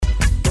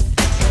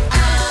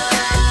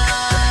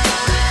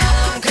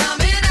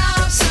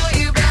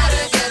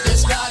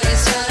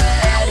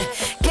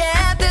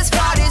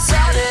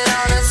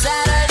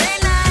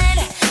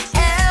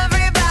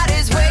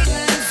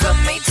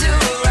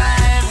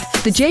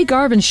Jay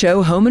Garvens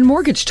Show Home and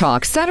Mortgage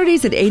Talk,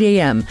 Saturdays at 8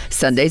 a.m.,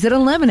 Sundays at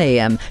 11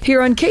 a.m.,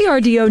 here on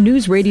KRDO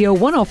News Radio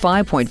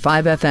 105.5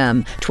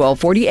 FM,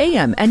 1240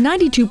 a.m., and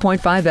 92.5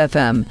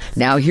 FM.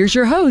 Now here's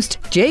your host,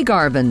 Jay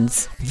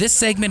Garvens. This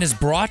segment is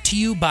brought to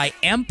you by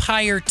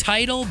Empire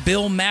Title,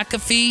 Bill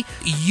McAfee,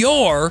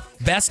 your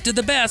best of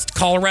the best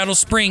Colorado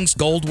Springs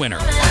gold winner.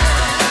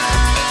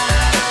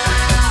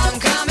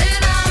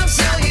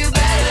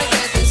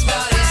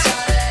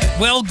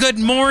 Well, good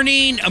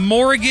morning,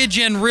 mortgage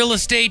and real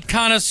estate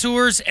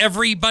connoisseurs,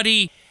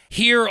 everybody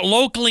here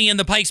locally in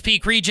the Pikes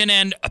Peak region,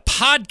 and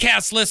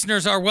podcast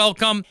listeners are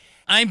welcome.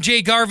 I'm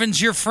Jay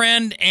Garvens, your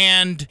friend,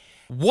 and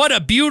what a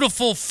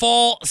beautiful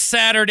fall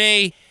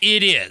Saturday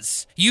it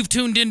is. You've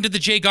tuned into the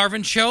Jay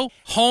Garvens Show,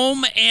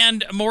 Home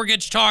and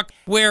Mortgage Talk,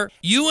 where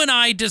you and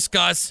I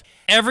discuss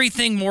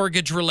everything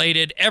mortgage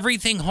related,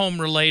 everything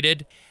home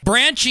related,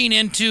 branching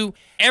into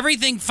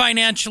everything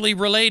financially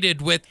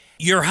related with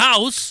your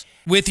house,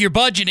 with your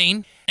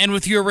budgeting, and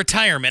with your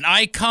retirement.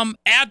 I come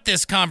at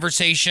this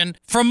conversation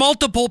from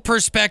multiple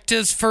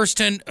perspectives. First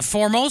and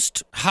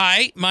foremost,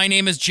 hi, my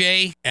name is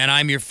Jay, and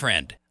I'm your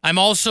friend. I'm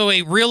also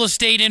a real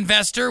estate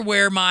investor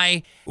where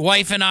my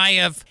wife and I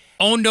have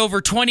owned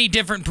over 20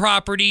 different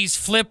properties,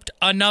 flipped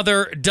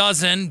another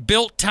dozen,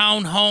 built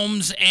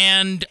townhomes,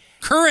 and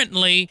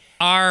currently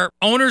are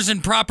owners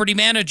and property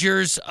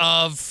managers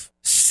of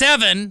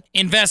 7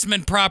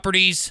 investment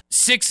properties,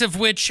 6 of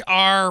which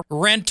are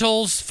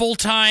rentals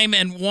full-time,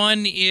 and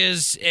 1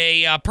 is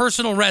a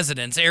personal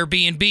residence,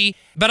 Airbnb.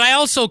 But I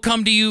also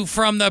come to you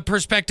from the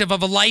perspective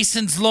of a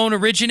licensed loan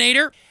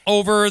originator.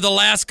 Over the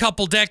last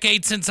couple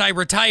decades since I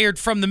retired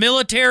from the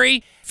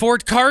military,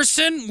 Fort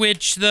Carson,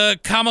 which the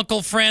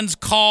comical friends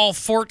call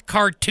Fort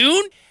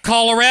Cartoon,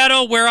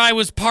 Colorado, where I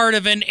was part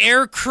of an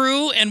air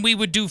crew, and we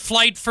would do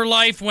Flight for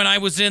Life when I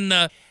was in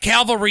the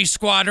cavalry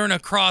squadron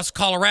across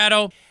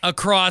Colorado,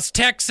 across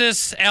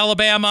Texas,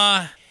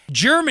 Alabama,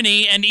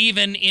 Germany, and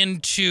even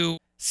into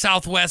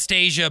Southwest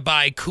Asia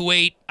by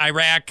Kuwait,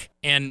 Iraq,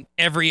 and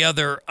every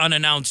other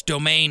unannounced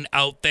domain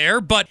out there.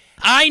 But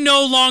I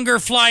no longer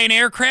fly an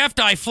aircraft,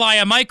 I fly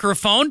a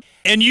microphone,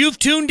 and you've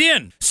tuned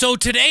in. So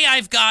today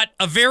I've got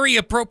a very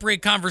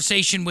appropriate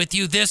conversation with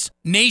you. This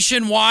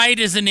nationwide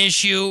is an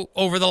issue.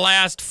 Over the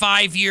last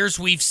 5 years,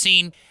 we've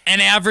seen an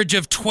average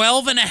of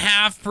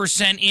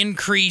 12.5%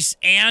 increase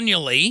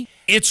annually.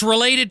 It's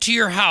related to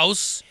your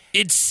house.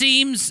 It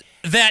seems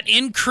that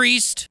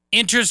increased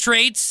interest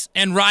rates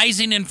and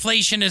rising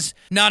inflation is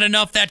not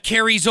enough. That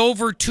carries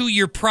over to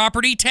your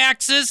property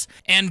taxes.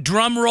 And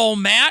drumroll,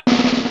 Matt,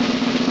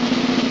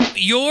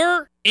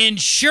 your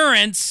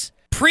insurance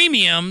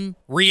premium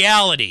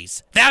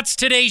realities. That's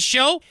today's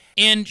show.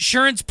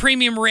 Insurance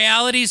premium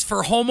realities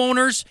for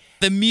homeowners.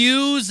 The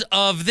muse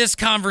of this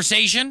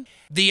conversation,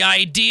 the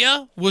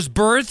idea was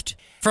birthed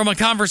from a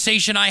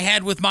conversation I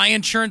had with my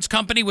insurance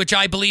company, which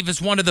I believe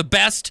is one of the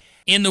best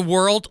in the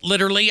world.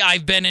 Literally,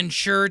 I've been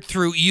insured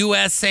through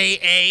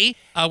USAA,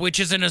 which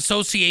is an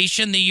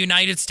association, the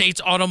United States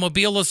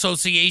Automobile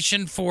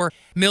Association for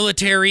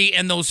military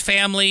and those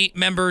family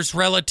members,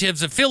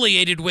 relatives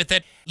affiliated with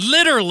it,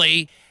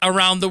 literally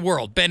around the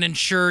world. Been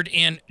insured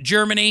in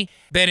Germany,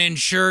 been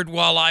insured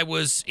while I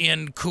was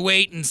in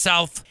Kuwait and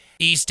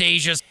Southeast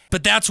Asia.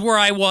 But that's where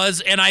I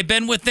was, and I've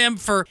been with them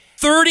for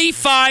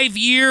 35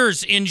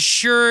 years,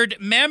 insured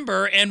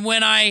member. And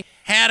when I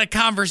had a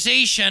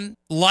conversation,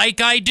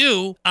 like I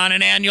do on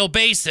an annual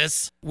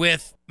basis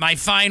with my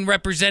fine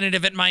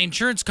representative at my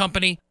insurance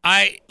company,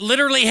 I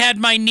literally had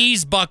my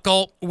knees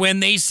buckle when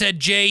they said,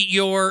 Jay,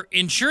 your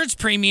insurance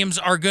premiums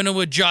are going to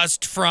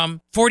adjust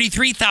from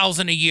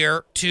 $43,000 a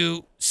year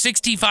to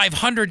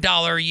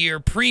 $6,500 a year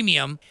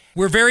premium.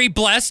 We're very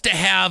blessed to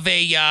have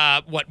a,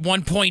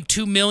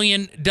 $1.2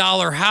 million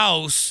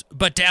house,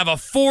 but to have a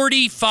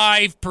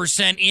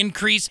 45%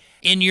 increase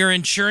in your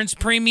insurance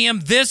premium,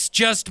 this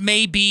just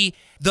may be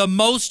the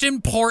most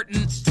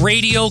important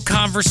radio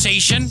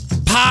conversation,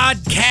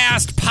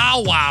 podcast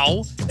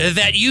powwow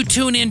that you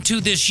tune into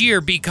this year,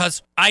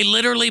 because I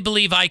literally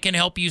believe I can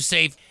help you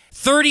save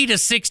 30 to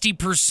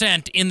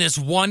 60% in this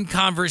one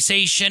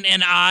conversation.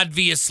 And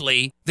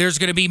obviously, there's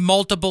going to be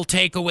multiple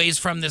takeaways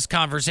from this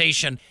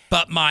conversation.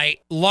 But my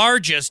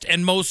largest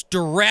and most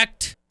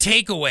direct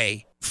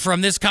takeaway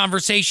from this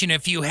conversation,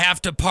 if you have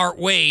to part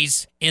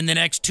ways in the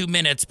next 2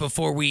 minutes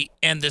before we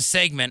end the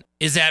segment,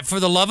 is that for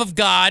the love of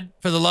God,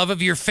 for the love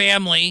of your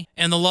family,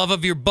 and the love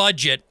of your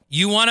budget,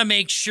 you want to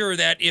make sure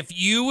that if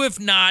you have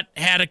not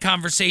had a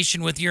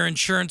conversation with your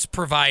insurance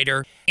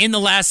provider in the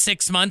last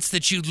 6 months,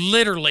 that you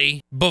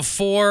literally,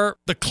 before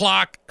the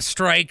clock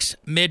strikes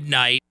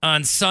midnight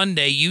on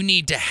Sunday, you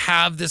need to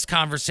have this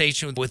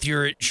conversation with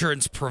your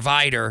insurance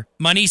provider.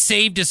 Money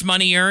saved is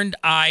money earned.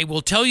 I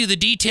will tell you the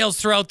details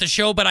throughout the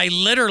show, but I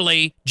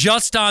literally,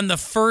 just on the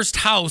first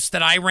house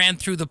that I ran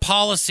through the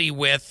policy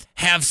with,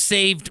 have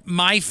saved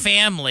my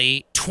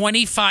family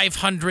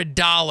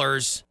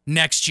 $2,500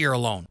 next year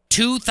alone.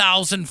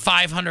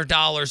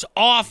 $2,500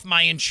 off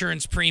my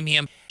insurance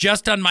premium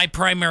just on my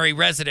primary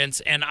residence,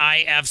 and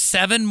I have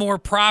 7 more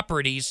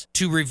properties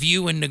to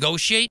review and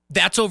negotiate.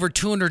 That's over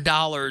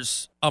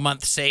 $200 a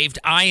month saved.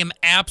 I am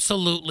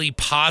absolutely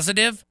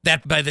positive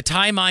that by the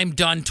time I'm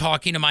done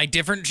talking to my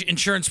different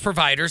insurance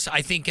providers,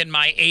 I think in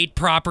my 8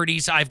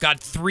 properties, I've got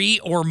 3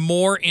 or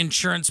more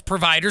insurance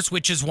providers,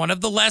 which is one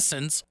of the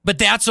lessons, but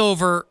that's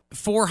over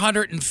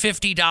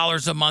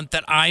 $450 a month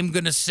that I'm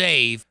going to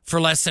save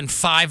for less than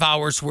 5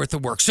 hours worth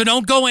of work. So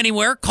don't go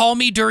anywhere. Call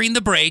me during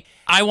the break.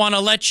 I want to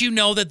let you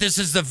know that this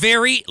is the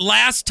very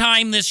last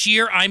time this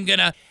year I'm going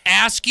to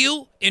ask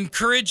you,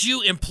 encourage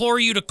you, implore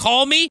you to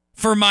call me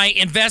for my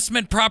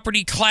investment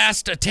property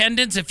class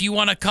attendance. If you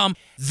want to come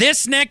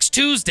this next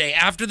Tuesday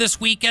after this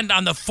weekend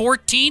on the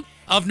 14th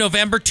of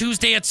November,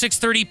 Tuesday at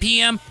 6:30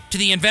 p.m. to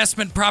the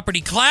investment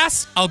property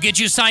class, I'll get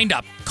you signed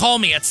up. Call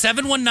me at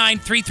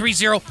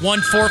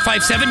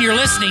 719-330-1457. You're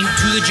listening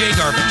to The Jay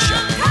Garvens Show.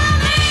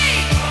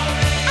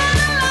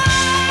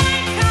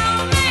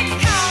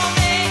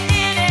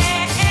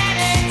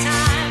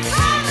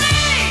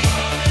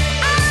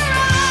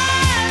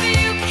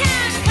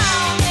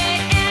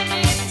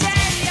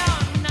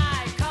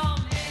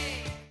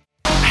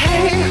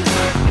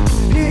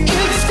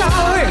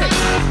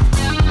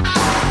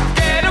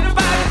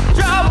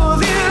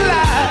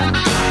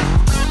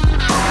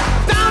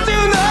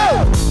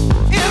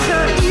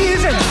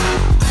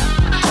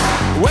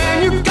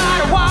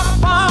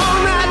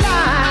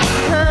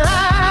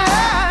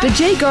 The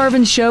Jay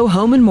Garvens Show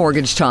Home and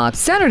Mortgage Talk,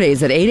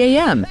 Saturdays at 8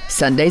 a.m.,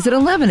 Sundays at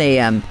 11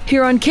 a.m.,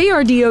 here on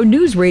KRDO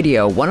News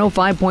Radio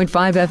 105.5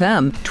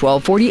 FM,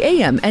 1240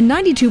 a.m., and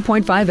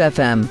 92.5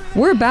 FM.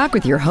 We're back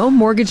with your home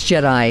mortgage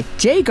Jedi,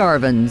 Jay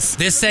Garvens.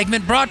 This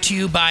segment brought to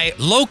you by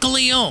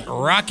locally owned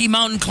Rocky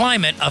Mountain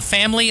Climate, a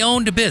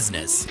family-owned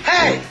business.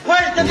 Hey,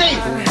 where's the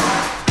beef?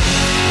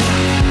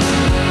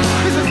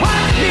 This is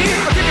what you need.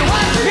 I'll give you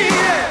what you need.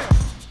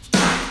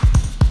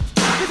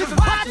 This is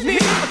what you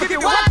need. I'll give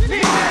you what you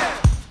need.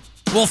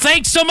 Well,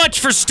 thanks so much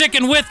for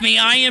sticking with me.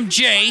 I am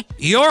Jay,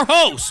 your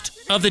host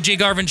of The Jay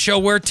Garvens Show,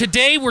 where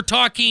today we're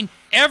talking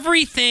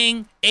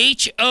everything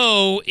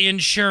HO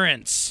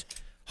insurance.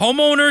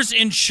 Homeowners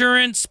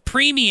insurance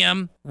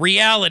premium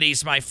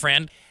realities, my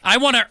friend. I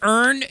want to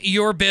earn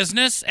your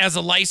business as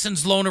a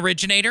licensed loan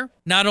originator.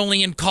 Not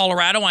only in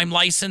Colorado, I'm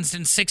licensed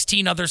in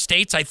 16 other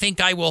states. I think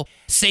I will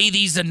say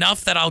these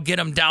enough that I'll get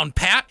them down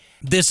pat.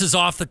 This is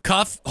off the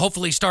cuff,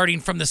 hopefully starting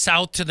from the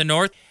south to the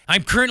north.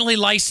 I'm currently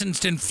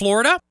licensed in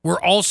Florida.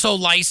 We're also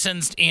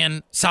licensed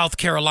in South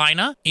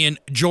Carolina, in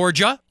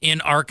Georgia,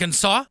 in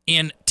Arkansas,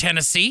 in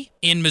Tennessee,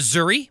 in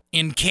Missouri,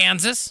 in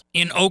Kansas,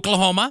 in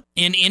Oklahoma,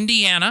 in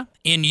Indiana,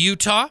 in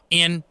Utah,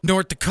 in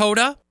North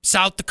Dakota,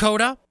 South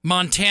Dakota,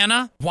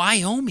 Montana,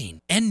 Wyoming,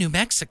 and New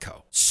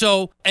Mexico.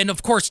 So, and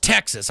of course,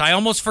 Texas. I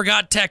almost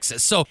forgot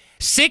Texas. So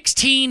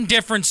 16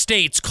 different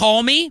states.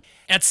 Call me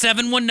at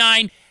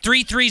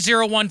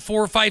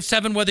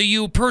 719-330-1457, whether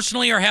you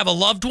personally or have a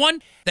loved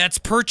one that's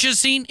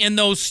purchasing in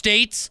those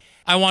states.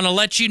 I want to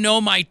let you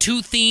know my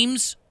 2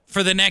 themes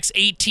for the next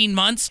 18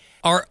 months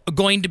are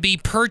going to be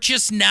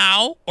purchase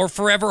now or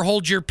forever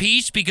hold your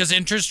peace, because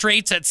interest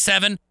rates at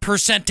 7%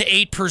 to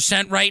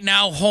 8% right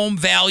now, home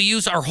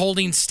values are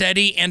holding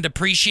steady and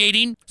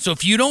appreciating. So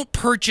if you don't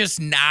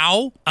purchase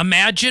now,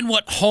 imagine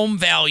what home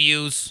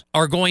values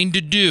are going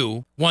to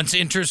do once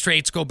interest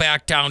rates go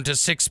back down to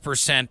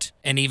 6%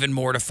 and even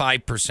more to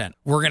 5%.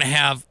 We're going to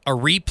have a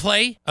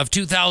replay of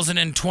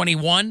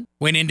 2021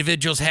 when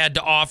individuals had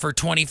to offer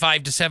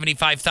 $25,000 to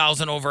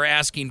 $75,000 over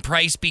asking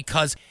price,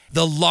 because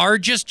the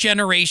largest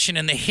generation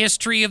in the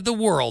history of the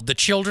world, the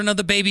children of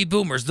the baby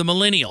boomers, the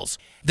millennials,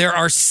 there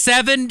are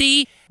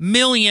 70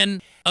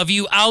 million of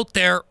you out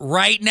there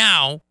right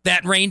now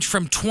that range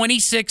from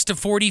 26 to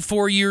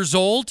 44 years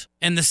old,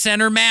 and the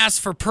center mass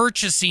for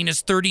purchasing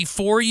is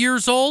 34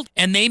 years old,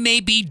 and they may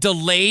be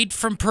delayed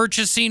from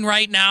purchasing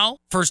right now.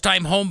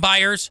 First-time home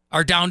buyers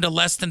are down to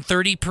less than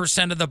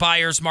 30% of the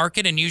buyer's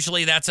market, and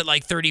usually that's at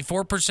like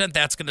 34%.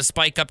 That's going to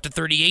spike up to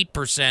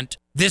 38%.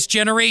 This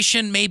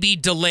generation may be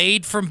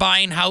delayed from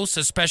buying a house,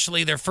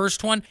 especially their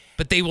first one,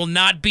 but they will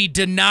not be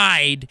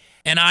denied.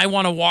 And I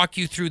want to walk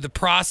you through the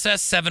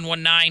process,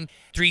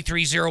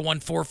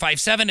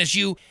 719-330-1457. As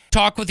you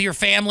talk with your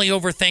family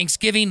over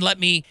Thanksgiving,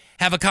 let me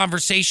have a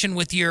conversation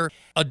with your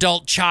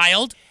adult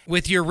child,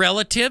 with your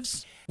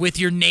relatives, with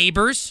your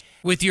neighbors,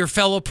 with your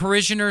fellow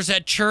parishioners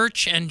at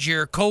church and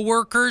your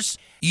coworkers.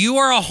 You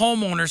are a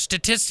homeowner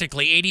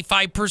statistically.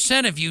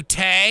 85% of you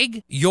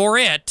tag, you're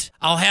it.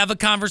 I'll have a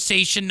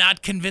conversation,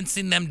 not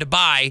convincing them to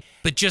buy,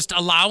 but just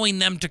allowing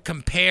them to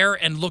compare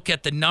and look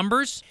at the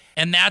numbers.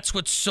 And that's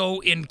what's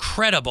so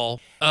incredible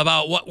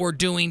about what we're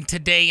doing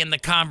today in the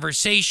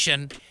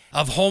conversation.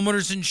 of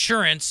homeowners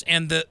insurance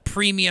and the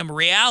premium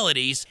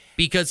realities,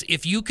 because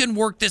if you can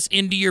work this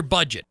into your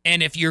budget,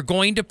 and if you're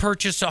going to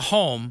purchase a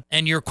home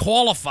and you're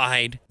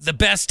qualified, the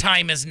best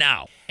time is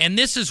now. And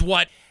this is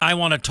what I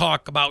want to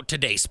talk about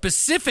today.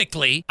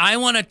 Specifically, I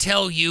want to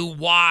tell you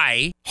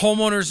why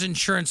homeowners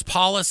insurance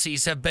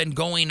policies have been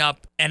going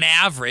up an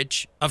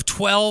average of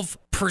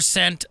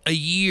 12% a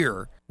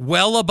year,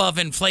 well above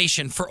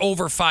inflation for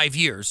over 5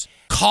 years.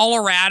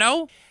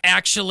 Colorado,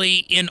 actually,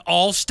 in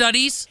all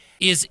studies,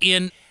 is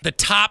in the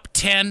top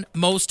 10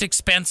 most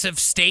expensive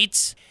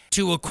states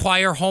to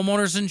acquire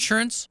homeowners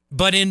insurance.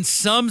 But in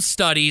some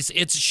studies,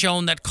 it's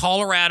shown that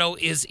Colorado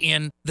is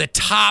in the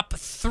top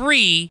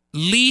 3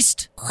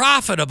 least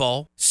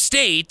profitable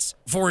states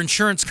for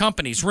insurance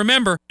companies.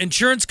 Remember,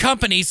 insurance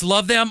companies,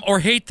 love them or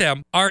hate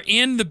them, are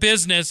in the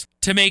business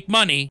to make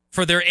money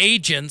for their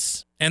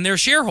agents and their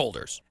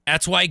shareholders.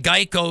 That's why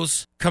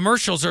Geico's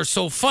commercials are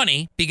so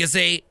funny, because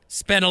they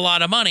spend a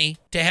lot of money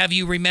to have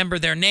you remember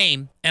their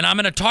name. And I'm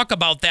going to talk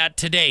about that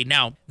today.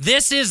 Now,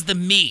 this is the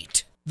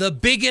meat, the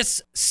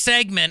biggest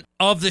segment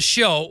of the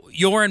show,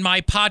 your and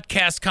my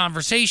podcast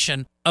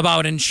conversation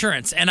about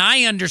insurance. And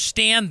I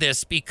understand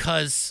this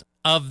because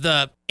of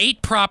the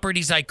 8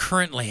 properties I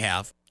currently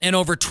have and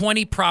over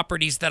 20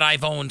 properties that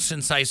I've owned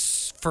since I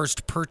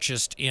first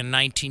purchased in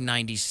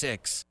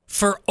 1996.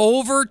 For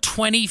over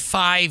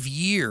 25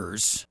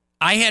 years,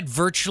 I had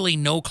virtually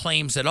no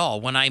claims at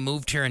all. When I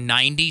moved here in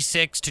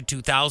 96 to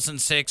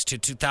 2006 to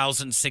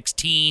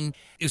 2016,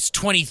 it was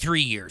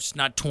 23 years,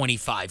 not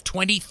 25,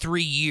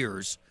 23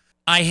 years.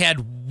 I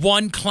had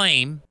 1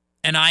 claim,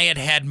 and I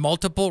had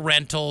multiple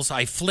rentals.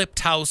 I flipped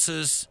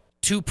houses,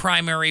 2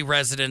 primary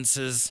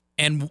residences,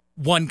 and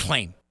 1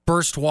 claim.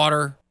 Burst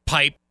water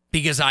pipe,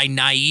 because I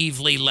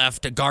naively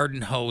left a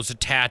garden hose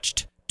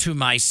attached to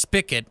my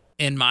spigot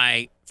in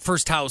my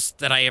first house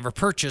that I ever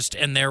purchased,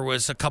 and there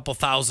was a couple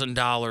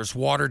 $1,000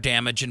 water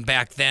damage, and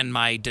back then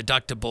my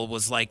deductible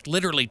was like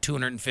literally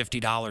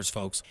 $250,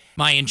 folks.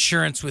 My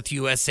insurance with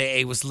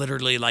USAA was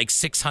literally like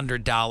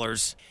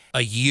 $600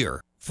 a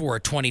year for a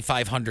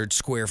 2,500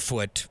 square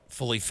foot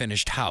fully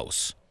finished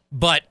house.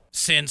 But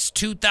since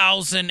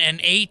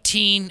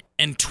 2018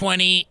 and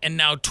 20 and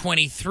now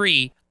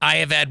 23, I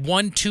have had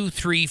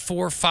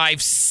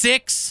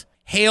 6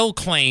 hail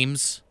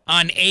claims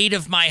on 8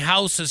 of my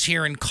houses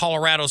here in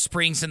Colorado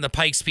Springs in the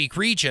Pikes Peak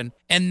region.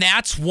 And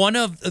that's one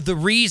of the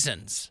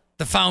reasons,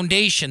 the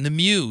foundation, the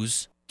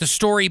muse, the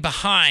story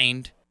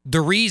behind the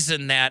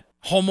reason that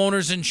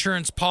homeowners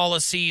insurance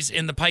policies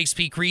in the Pikes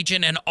Peak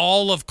region and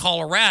all of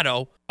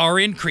Colorado are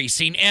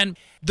increasing. And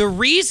the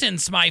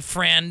reasons, my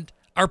friend,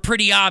 are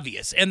pretty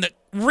obvious. And the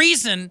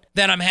reason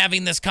that I'm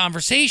having this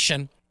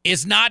conversation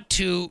is not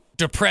to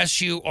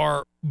depress you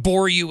or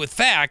bore you with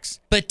facts,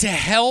 but to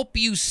help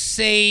you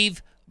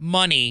save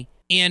money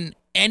in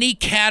any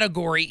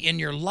category in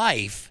your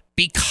life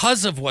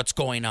because of what's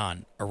going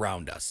on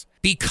around us.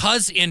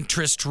 Because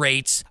interest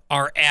rates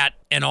are at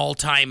an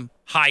all-time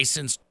high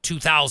since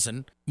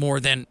 2000, more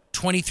than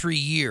 23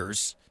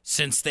 years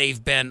since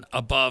they've been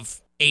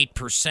above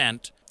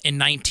 8%. In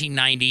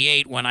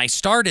 1998, when I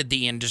started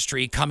the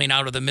industry, coming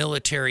out of the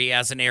military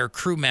as an air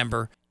crew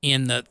member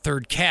in the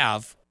 3rd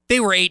Cav, they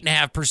were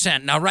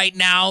 8.5%. Now, right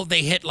now,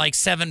 they hit like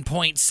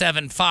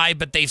 7.75,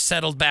 but they've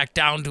settled back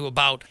down to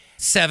about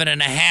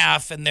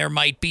 7.5, and there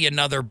might be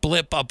another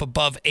blip up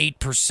above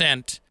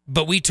 8%.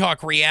 But we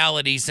talk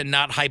realities and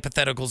not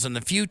hypotheticals in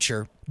the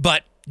future.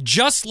 But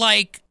just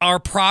like our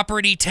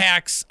property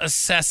tax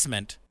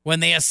assessment, when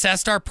they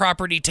assessed our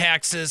property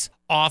taxes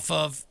off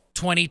of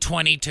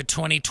 2020 to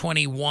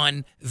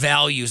 2021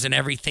 values and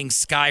everything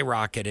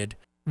skyrocketed,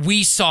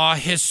 we saw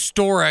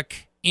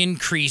historic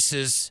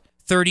increases,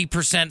 30%,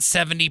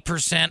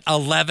 70%,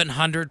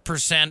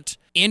 1,100%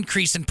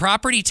 increase in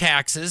property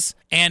taxes.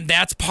 And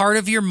that's part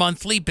of your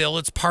monthly bill.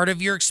 It's part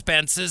of your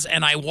expenses.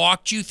 And I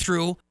walked you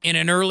through in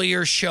an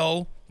earlier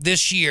show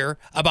this year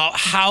about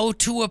how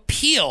to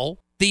appeal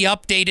the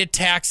updated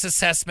tax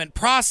assessment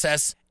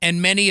process.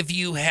 And many of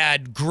you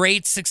had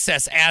great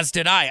success, as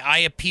did I. I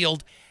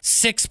appealed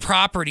 5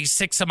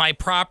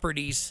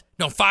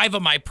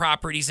 of my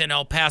properties in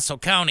El Paso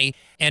County,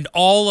 and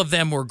all of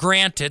them were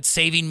granted,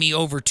 saving me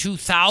over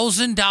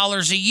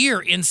 $2,000 a year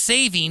in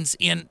savings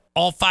in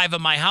all 5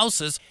 of my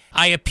houses.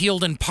 I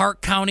appealed in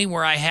Park County,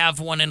 where I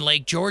have one in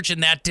Lake George,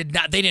 and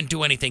they didn't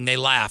do anything. They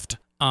laughed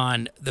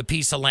on the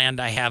piece of land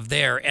I have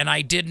there, and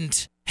I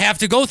didn't have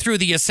to go through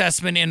the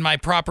assessment in my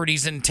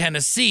properties in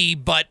Tennessee,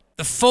 but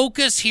the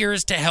focus here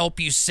is to help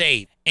you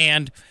save.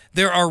 And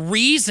there are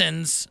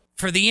reasons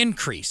for the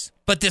increase.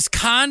 But this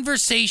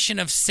conversation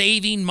of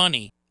saving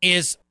money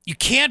is, you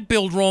can't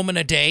build Rome in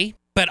a day,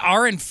 but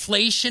our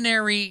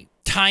inflationary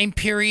time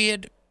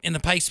period in the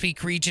Pikes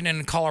Peak region and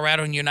in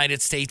Colorado and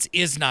United States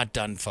is not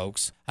done,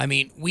 folks. I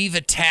mean, we've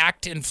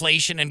attacked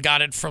inflation and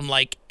got it from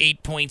like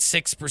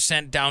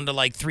 8.6% down to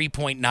like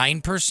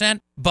 3.9%.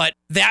 But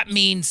that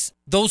means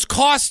those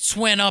costs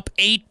went up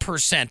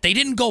 8%. They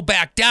didn't go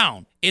back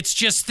down. It's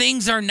just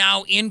things are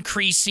now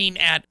increasing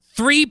at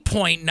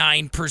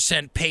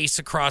 3.9% pace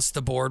across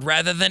the board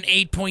rather than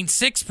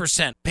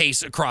 8.6%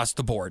 pace across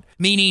the board,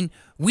 meaning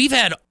we've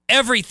had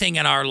everything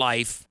in our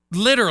life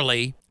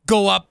literally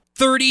go up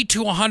 30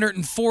 to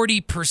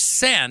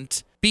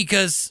 140%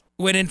 because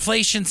when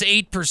inflation's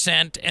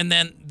 8% and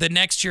then the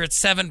next year it's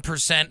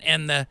 7%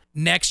 and the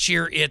next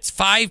year it's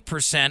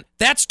 5%,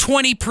 that's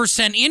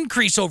 20%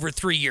 increase over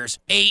 3 years.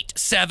 8,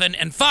 7,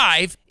 and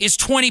 5 is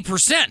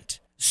 20%.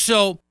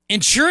 So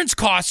insurance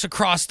costs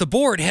across the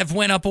board have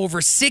went up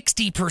over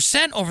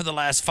 60% over the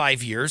last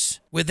 5 years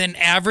with an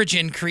average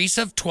increase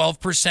of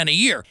 12% a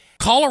year.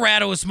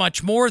 Colorado is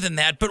much more than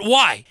that, but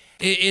why?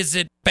 Is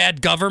it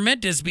bad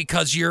government? Is it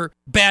because you're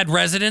bad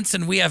residents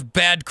and we have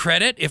bad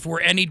credit if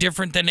we're any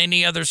different than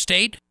any other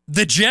state?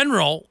 The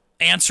general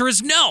answer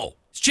is no.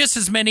 It's just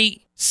as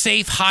many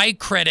safe, high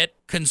credit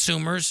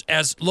consumers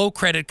as low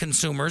credit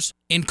consumers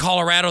in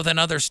Colorado than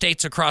other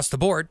states across the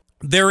board.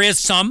 There is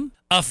some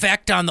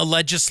effect on the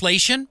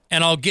legislation,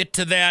 and I'll get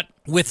to that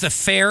with the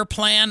FAIR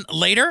plan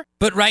later.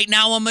 But right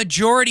now, a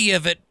majority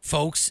of it,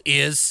 folks,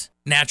 is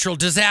natural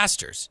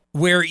disasters,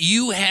 where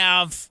you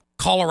have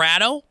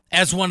Colorado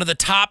as one of the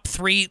top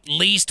 3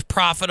 least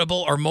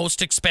profitable or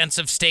most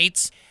expensive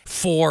states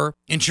for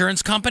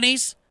insurance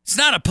companies. It's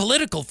not a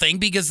political thing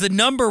because the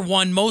number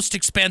 1 most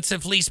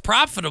expensive, least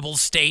profitable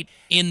state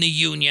in the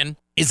union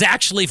is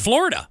actually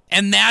Florida.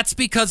 And that's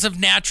because of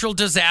natural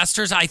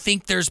disasters. I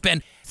think there's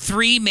been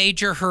 3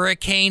 major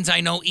hurricanes. I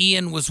know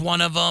Ian was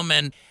one of them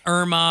and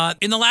Irma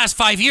in the last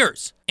 5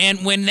 years.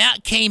 And when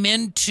that came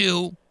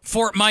into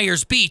Fort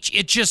Myers Beach,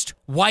 it just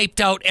wiped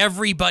out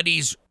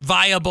everybody's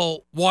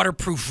viable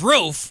waterproof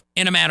roof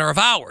in a matter of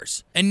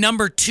hours. And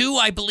number 2,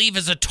 I believe,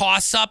 is a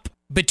toss-up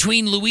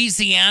between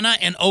Louisiana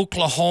and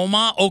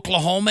Oklahoma.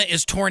 Oklahoma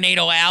is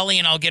Tornado Alley,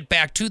 and I'll get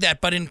back to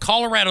that. But in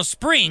Colorado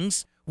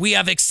Springs, we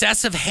have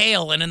excessive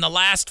hail, and in the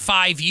last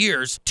 5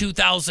 years,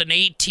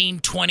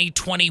 2018,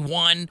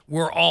 2021,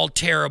 were all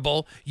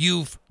terrible.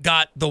 You've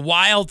got the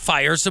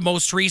wildfires, the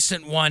most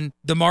recent one,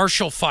 the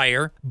Marshall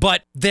Fire,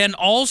 but then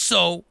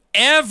also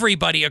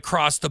everybody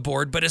across the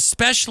board, but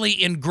especially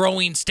in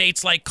growing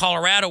states like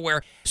Colorado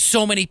where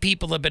so many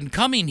people have been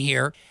coming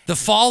here, the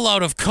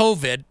fallout of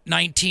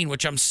COVID-19,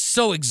 which I'm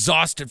so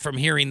exhausted from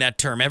hearing that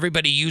term.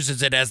 Everybody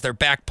uses it as their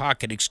back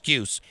pocket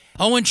excuse.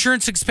 Oh,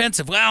 insurance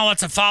expensive. Well,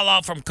 it's a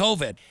fallout from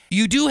COVID.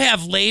 You do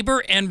have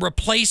labor and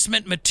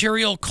replacement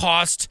material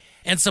costs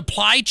and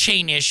supply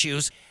chain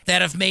issues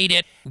that have made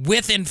it,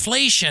 with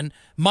inflation,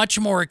 much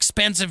more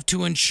expensive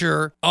to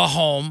insure a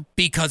home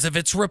because of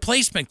its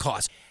replacement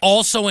costs.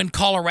 Also in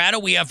Colorado,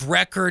 we have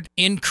record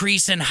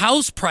increase in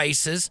house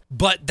prices,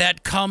 but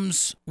that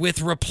comes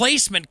with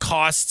replacement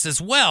costs as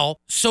well.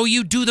 So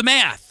you do the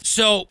math.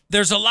 So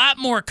there's a lot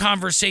more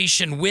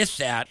conversation with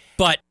that,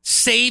 but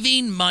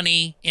saving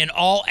money in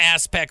all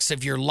aspects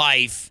of your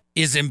life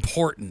is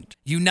important.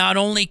 You not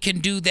only can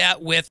do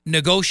that with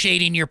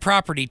negotiating your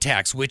property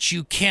tax, which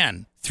you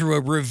can through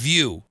a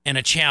review and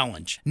a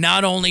challenge,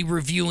 not only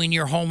reviewing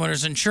your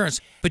homeowner's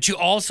insurance, but you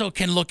also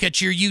can look at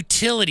your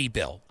utility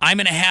bill. I'm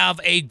going to have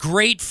a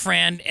great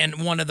friend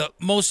and one of the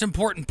most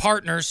important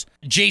partners,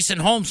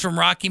 Jason Holmes from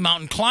Rocky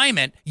Mountain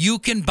Climate. You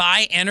can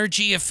buy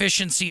energy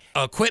efficiency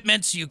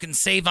equipment, so you can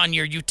save on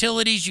your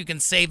utilities, you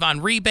can save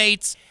on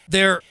rebates.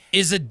 There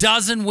is a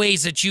dozen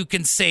ways that you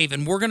can save,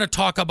 and we're going to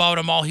talk about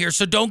them all here,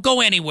 so don't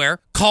go anywhere.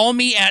 Call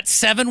me at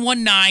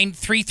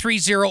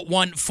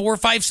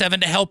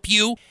 719-330-1457 to help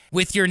you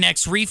with your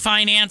next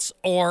refinance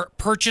or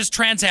purchase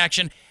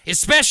transaction,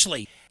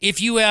 especially if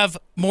you have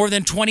more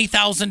than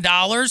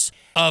 $20,000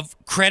 of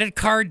credit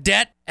card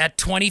debt at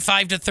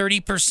 25 to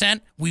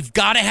 30%. We've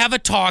got to have a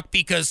talk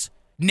because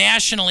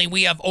nationally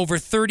we have over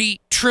 $30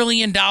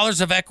 trillion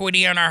of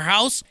equity in our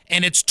house,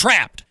 and it's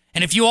trapped.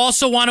 And if you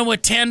also want to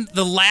attend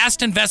the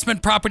last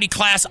investment property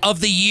class of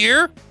the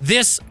year,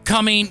 this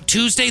coming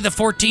Tuesday, the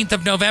 14th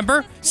of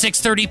November,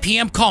 6:30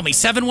 p.m., call me,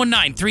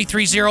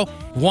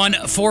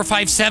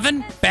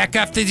 719-330-1457. Back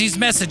after these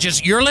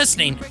messages, you're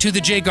listening to The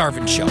Jay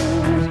Garvin Show.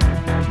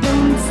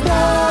 Don't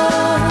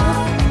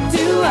stop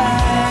to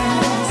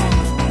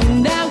ask.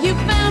 Now you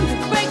found a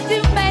break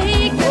to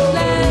make it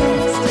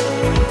last.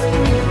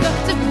 You've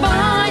got to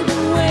find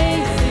a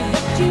way, say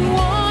what you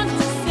want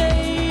to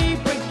say,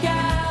 break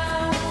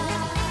out.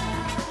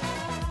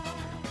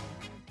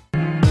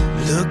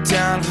 Look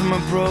down from a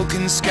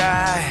broken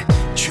sky,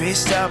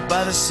 traced out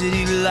by the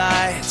city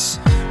lights.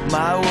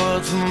 My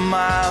world from a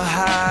mile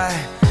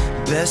high,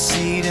 best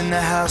seat in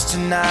the house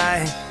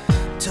tonight.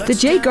 The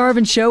Jay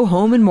Garvin Show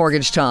Home and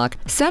Mortgage Talk,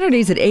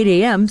 Saturdays at 8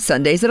 a.m.,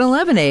 Sundays at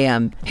 11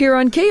 a.m. Here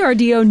on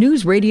KRDO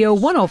News Radio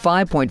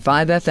 105.5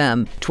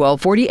 FM,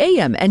 1240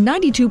 a.m. and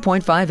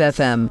 92.5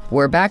 FM.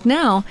 We're back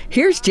now.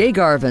 Here's Jay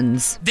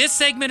Garvins. This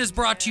segment is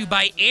brought to you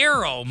by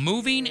Arrow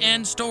Moving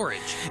and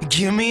Storage.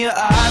 Give me your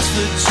eyes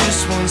for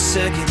just 1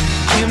 second.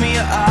 Give me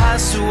your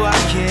eyes so I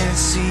can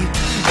see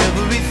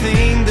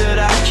everything that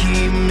I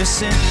keep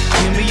missing.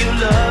 Give me your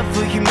love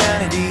for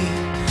humanity.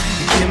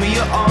 Give me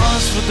your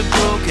arms for the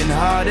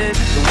broken-hearted,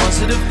 the ones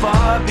that are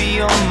far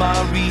beyond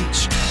my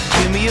reach.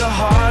 Give me a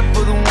heart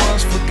for the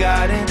ones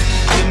forgotten.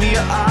 Give me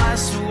your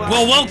eyes so I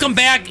Well, welcome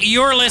back.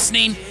 You're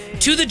listening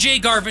to the Jay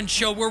Garvin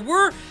Show, where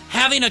we're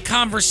having a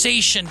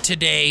conversation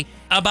today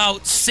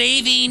about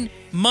saving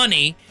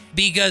money,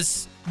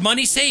 because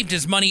money saved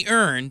is money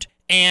earned,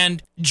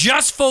 and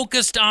just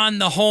focused on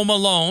the home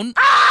alone.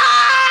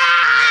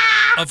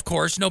 Of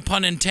course, no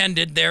pun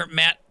intended there.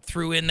 Matt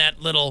threw in that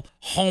little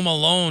Home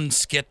Alone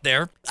skit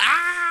there.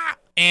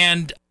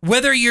 And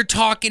whether you're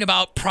talking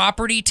about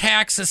property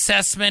tax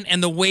assessment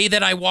and the way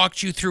that I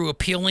walked you through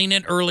appealing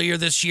it earlier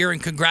this year,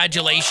 and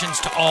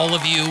congratulations to all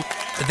of you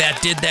that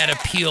did that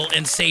appeal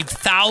and saved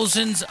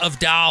thousands of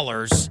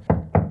dollars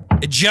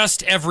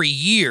just every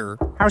year.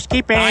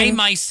 Housekeeping. I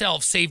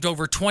myself saved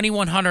over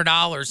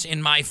 $2,100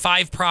 in my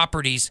 5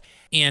 properties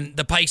in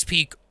the Pikes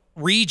Peak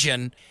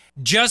region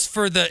just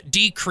for the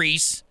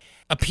decrease,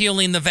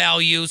 appealing the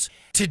values.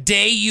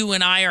 Today, you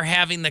and I are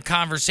having the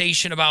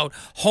conversation about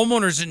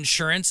homeowners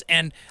insurance,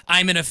 and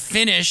I'm going to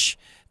finish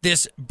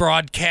this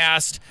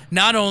broadcast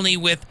not only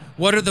with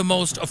what are the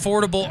most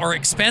affordable or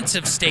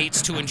expensive states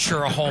to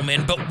insure a home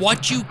in, but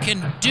what you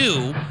can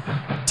do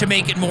to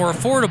make it more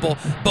affordable.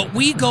 But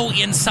we go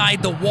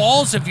inside the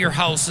walls of your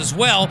house as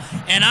well,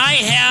 and I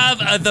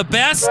have the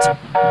best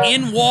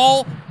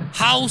in-wall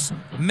house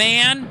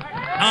man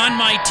on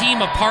my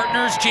team of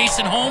partners,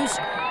 Jason Holmes.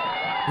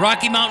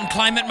 Rocky Mountain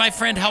Climate, my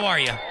friend, how are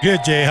you?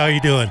 Good, Jay. How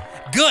you doing?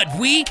 Good.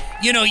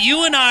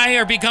 You and I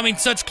are becoming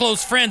such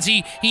close friends.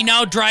 He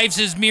now drives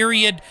his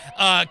myriad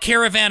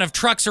caravan of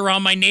trucks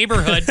around my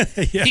neighborhood.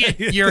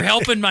 You're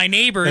helping my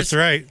neighbors. That's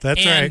right.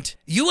 That's and right.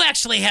 You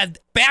actually had,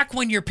 back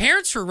when your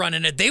parents were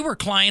running it, they were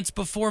clients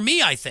before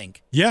me, I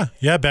think. Yeah.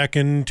 Back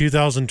in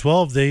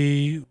 2012,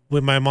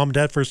 when my mom and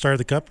dad first started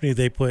the company,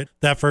 they put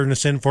that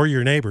furnace in for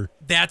your neighbor.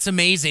 That's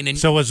amazing. And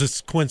so it was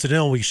just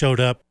coincidental we showed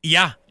up.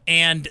 Yeah.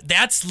 And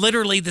that's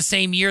literally the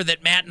same year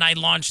that Matt and I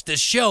launched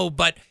this show.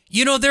 But,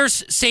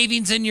 there's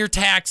savings in your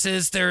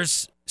taxes.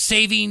 There's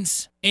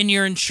savings in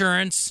your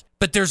insurance.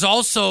 But there's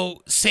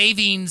also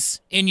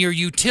savings in your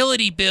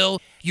utility bill,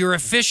 your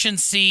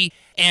efficiency,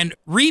 and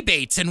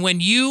rebates. And when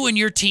you and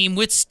your team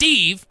with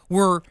Steve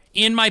were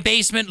in my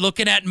basement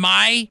looking at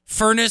my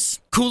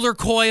furnace cooler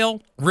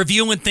coil,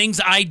 reviewing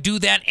things, I do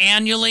that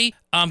annually,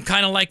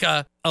 kind of like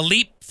a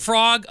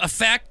leapfrog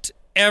effect.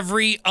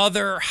 Every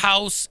other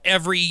house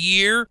every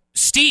year.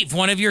 Steve,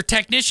 one of your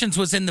technicians,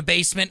 was in the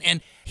basement,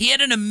 and he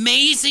had an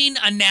amazing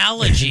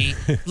analogy.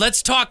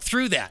 Let's talk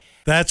through that.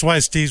 That's why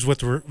Steve's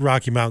with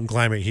Rocky Mountain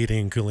Climate Heating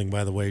and Cooling,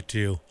 by the way,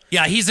 too.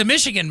 Yeah, he's a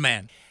Michigan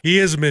man. He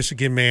is a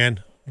Michigan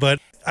man, but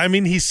I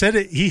mean, he said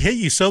it. He hit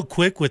you so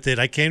quick with it.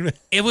 I can't.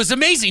 It was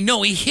amazing.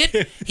 No, he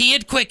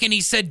hit quick, and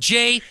he said,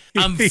 "Jay,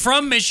 I'm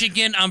from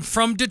Michigan. I'm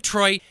from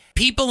Detroit.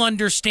 People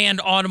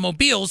understand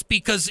automobiles,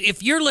 because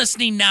if you're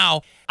listening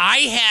now, I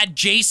had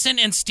Jason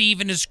and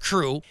Steve and his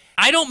crew.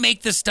 I don't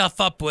make this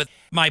stuff up with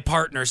my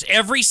partners.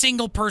 Every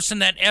single person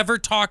that ever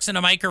talks in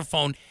a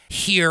microphone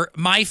here,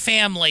 my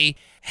family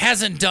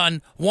hasn't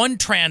done one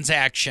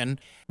transaction.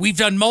 We've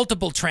done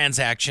multiple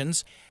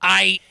transactions.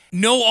 I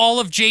know all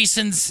of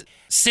Jason's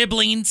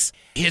siblings,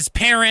 his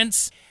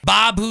parents,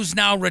 Bob, who's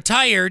now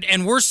retired,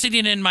 and we're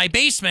sitting in my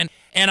basement,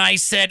 and I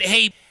said,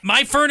 hey,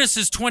 my furnace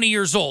is 20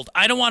 years old.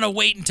 I don't want to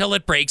wait until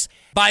it breaks.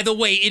 By the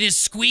way, it is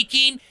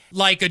squeaking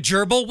like a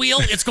gerbil wheel.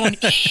 It's going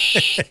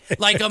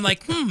like, I'm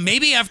like,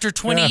 maybe after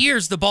 20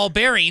 years, the ball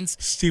bearings.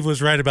 Steve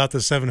was right about the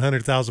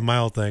 700,000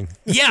 mile thing.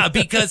 Yeah,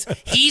 because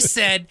he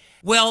said,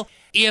 well,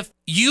 if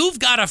you've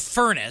got a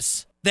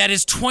furnace that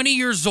is 20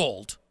 years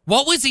old,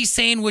 what was he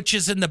saying, which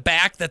is in the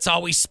back that's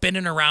always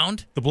spinning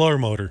around? The blower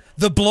motor.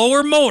 The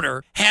blower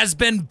motor has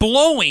been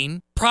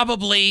blowing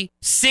probably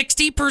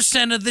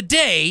 60% of the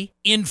day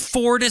in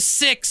 4 to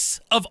 6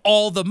 of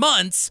all the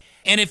months.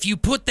 And if you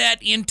put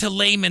that into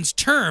layman's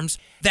terms,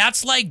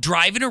 that's like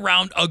driving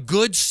around a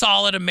good,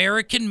 solid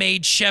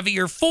American-made Chevy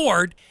or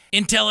Ford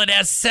until it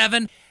has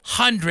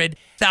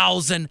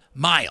 700,000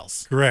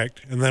 miles.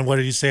 Correct. And then what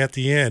did he say at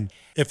the end?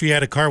 If you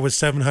had a car with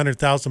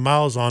 700,000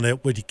 miles on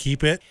it, would you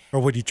keep it or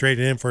would you trade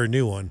it in for a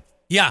new one?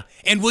 Yeah.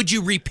 And would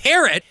you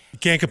repair it? You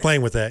can't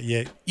complain with that.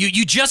 You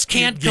just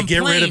can't complain. You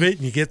get rid of it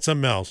and you get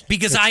something else.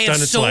 Because I have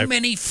so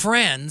many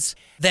friends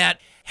that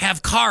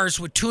have cars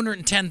with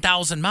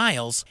 210,000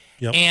 miles.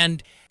 Yep.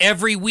 And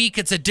every week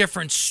it's a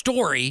different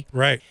story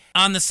right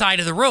on the side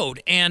of the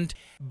road. And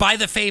by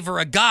the favor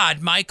of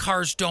God, my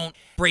cars don't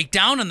break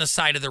down on the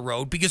side of the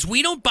road because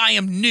we don't buy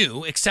them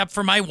new, except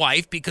for my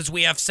wife, because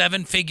we have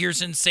 7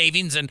 figures in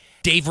savings, and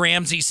Dave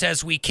Ramsey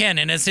says we can.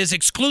 And as his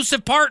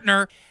exclusive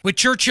partner with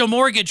Churchill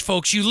Mortgage,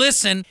 folks, you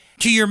listen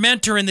to your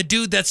mentor and the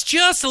dude that's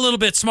just a little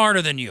bit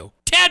smarter than you,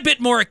 tad bit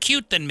more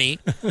acute than me.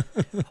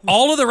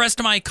 All of the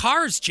rest of my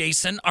cars,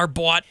 Jason, are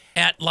bought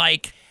at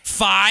like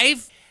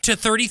 5 to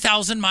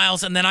 30,000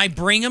 miles, and then I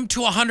bring them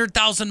to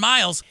 100,000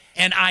 miles,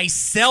 and I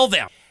sell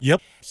them.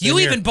 Yep. You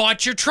even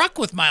bought your truck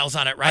with miles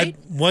on it, right?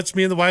 Once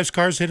me and the wife's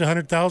cars hit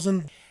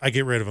 100,000, I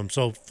get rid of them.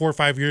 So 4 or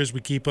 5 years,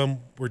 we keep them.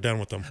 we're done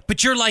with them.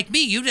 But you're like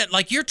me. You didn't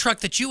like your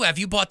truck that you have.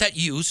 You bought that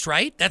used,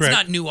 right? That's Correct.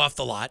 not new off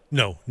the lot.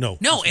 No.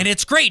 And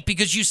it's great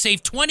because you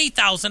save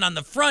 $20,000 on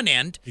the front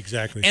end.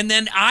 Exactly. And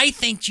then I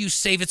think you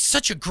save. It's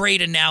such a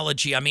great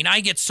analogy. I mean,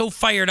 I get so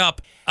fired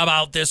up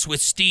about this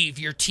with Steve.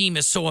 Your team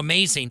is so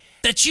amazing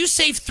that you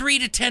save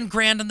 $3,000 to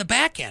 $10,000 on the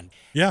back end.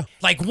 Yeah.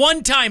 Like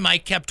one time I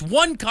kept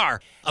one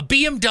car, a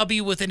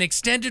BMW with an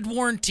extended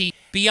warranty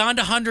beyond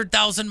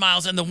 100,000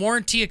 miles, and the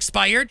warranty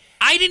expired.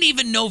 I didn't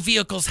even know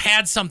vehicles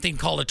had something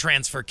called a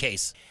transfer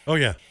case. Oh,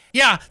 yeah.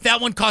 Yeah,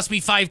 that one cost me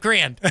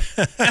 $5,000.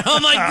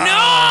 I'm like,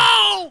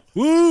 no!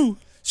 Woo!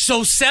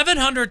 So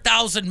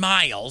 700,000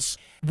 miles.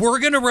 We're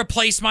going to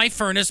replace my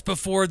furnace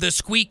before the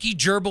squeaky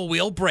gerbil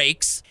wheel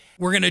breaks.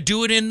 We're going to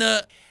do it in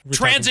the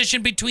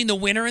transition between the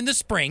winter and the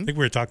spring. I think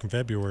we were talking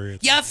February.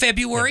 Yeah,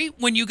 February,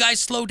 when you guys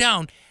slow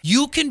down.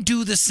 You can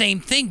do the same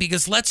thing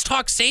because let's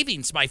talk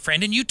savings, my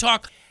friend. And you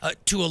talk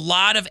to a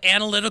lot of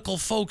analytical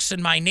folks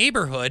in my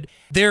neighborhood.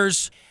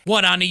 There's,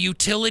 on a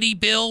utility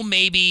bill,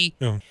 maybe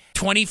 $25,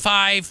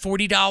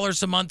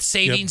 $40 a month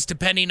savings,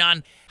 depending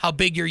on how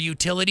big your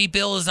utility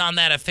bill is on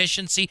that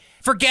efficiency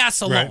for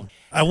gas alone. Right.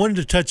 I wanted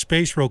to touch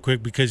base real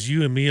quick because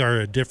you and me are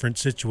a different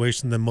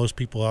situation than most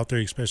people out there,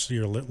 especially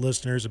your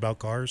listeners about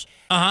cars.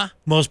 Uh-huh.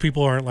 Most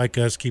people aren't like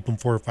us, keep them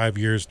 4 or 5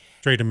 years,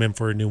 trade them in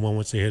for a new one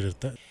once they hit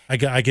it. I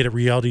get it,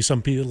 reality.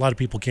 A lot of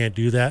people can't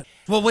do that.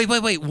 Well, wait.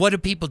 What do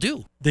people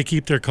do? They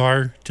keep their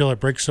car till it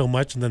breaks so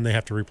much and then they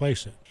have to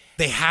replace it.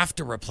 They have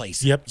to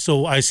replace it. Yep.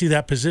 So I see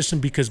that position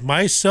because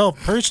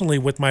myself personally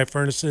with my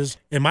furnaces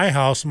in my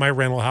house, my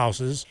rental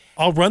houses,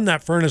 I'll run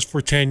that furnace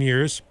for 10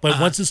 years, but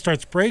once it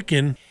starts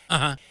breaking,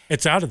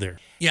 it's out of there.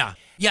 Yeah.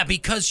 Yeah,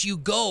 because you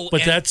go.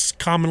 But that's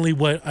commonly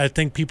what I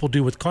think people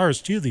do with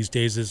cars too these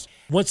days is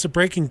once the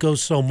braking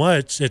goes so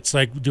much, it's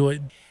like, do I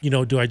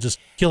just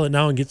kill it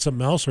now and get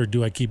something else or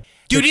do I keep...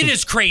 Dude, it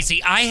is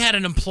crazy. I had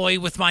an employee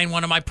with mine,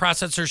 one of my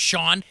processors,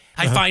 Sean.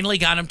 I finally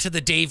got him to the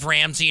Dave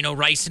Ramsey,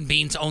 rice and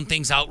beans, own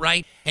things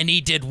outright. And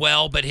he did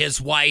well, but his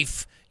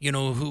wife,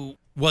 who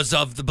was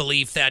of the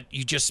belief that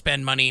you just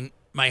spend money,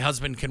 my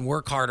husband can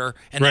work harder,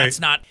 and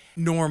that's not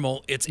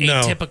normal. It's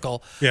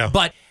atypical. Yeah.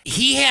 But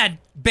he had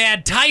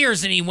bad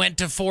tires, and he went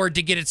to Ford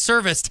to get it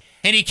serviced,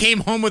 and he came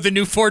home with a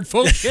new Ford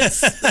Focus.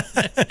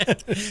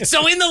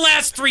 So in the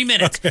last 3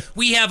 minutes,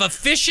 we have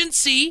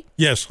efficiency.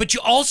 Yes. But you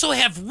also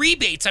have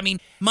rebates. I mean,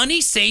 money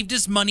saved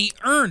is money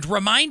earned.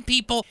 Remind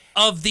people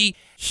of the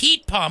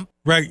heat pump.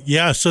 Right.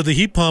 Yeah. So the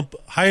heat pump,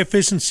 high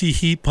efficiency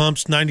heat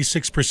pumps,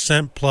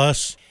 96%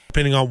 plus,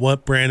 depending on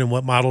what brand and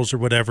what models or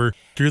whatever,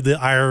 through the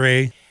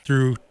IRA.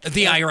 Through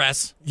the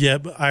IRS. Yeah,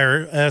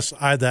 IRS,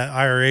 that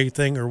IRA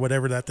thing or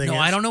whatever that thing is. No,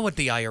 I don't know what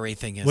the IRA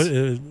thing is. What,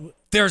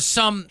 there's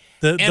some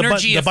the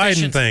energy the Biden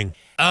efficiency thing.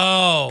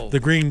 Oh. The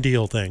Green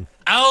Deal thing.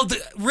 Oh,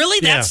 really?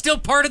 Yeah. That's still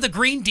part of the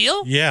Green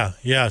Deal? Yeah.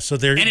 So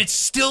they're and it's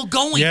still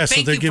going. Yeah,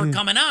 Thank so you giving, for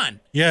coming on.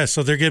 Yeah,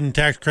 so they're giving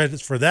tax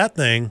credits for that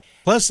thing,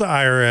 plus the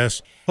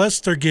IRS, plus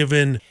they're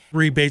giving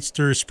rebates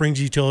through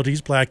Springs Utilities,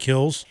 Black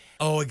Hills.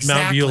 Oh, exactly.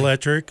 Mountain View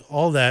Electric,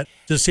 all that.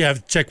 Just you have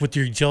to check with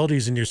your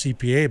utilities and your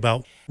CPA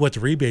about what the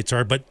rebates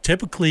are. But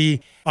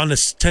typically on a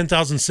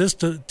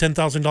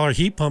 $10,000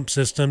 heat pump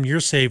system, you're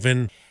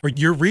saving or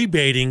you're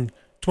rebating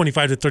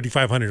 $2,500 to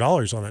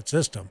 $3,500 on that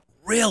system.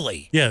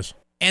 Really? Yes.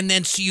 And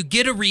then so you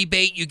get a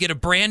rebate, you get a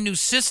brand new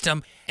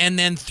system, and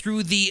then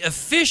through the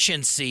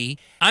efficiency,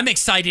 I'm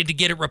excited to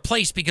get it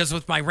replaced because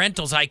with my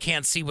rentals, I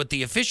can't see what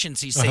the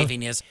efficiency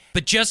saving is.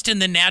 But just in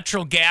the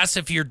natural gas,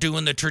 if you're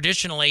doing the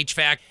traditional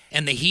HVAC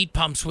and the heat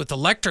pumps with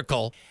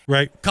electrical,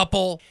 right,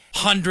 couple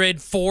 $100,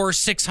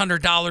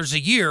 $400, $600 a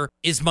year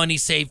is money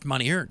saved,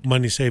 money earned.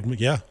 Money saved,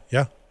 yeah.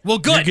 Well,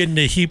 good. You're getting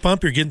a heat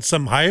pump, you're getting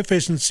some high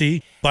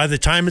efficiency. By the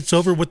time it's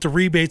over with the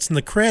rebates and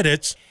the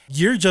credits,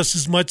 you're just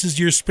as much as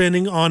you're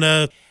spending on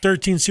a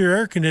 13-series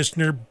air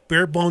conditioner,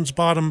 bare bones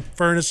bottom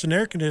furnace and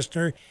air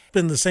conditioner,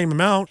 spend the same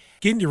amount,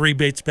 getting your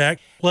rebates back,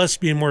 plus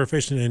being more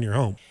efficient in your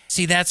home.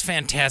 See, that's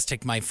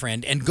fantastic, my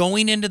friend. And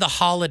going into the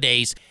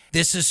holidays,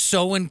 this is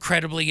so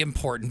incredibly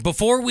important.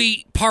 Before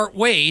we part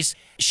ways,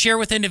 share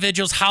with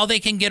individuals how they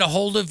can get a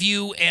hold of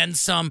you and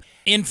some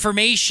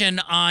information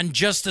on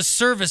just the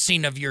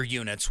servicing of your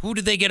units. Who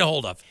do they get a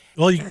hold of?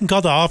 Well, you can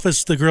call the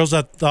office, the girls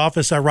at the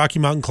office at Rocky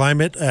Mountain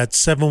Climate at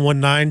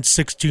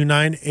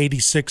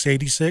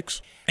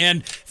 719-629-8686.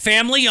 And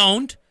family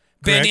owned.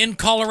 Been Correct. in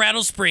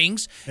Colorado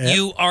Springs. Yep.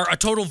 You are a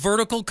total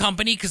vertical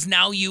company because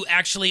now you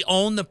actually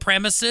own the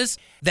premises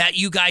that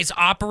you guys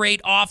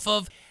operate off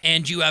of,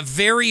 and you have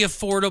very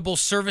affordable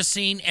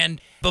servicing. And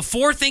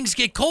before things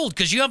get cold,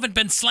 because you haven't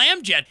been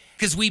slammed yet,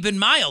 because we've been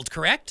mild,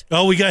 correct?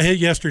 Oh, we got hit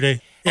yesterday.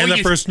 And Oh,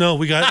 that first snow,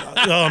 we got,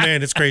 oh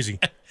man, it's crazy.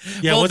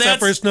 Yeah, Well, once that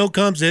first snow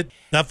comes, that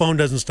phone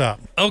doesn't stop.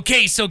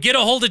 Okay, so get a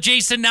hold of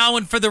Jason now.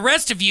 And for the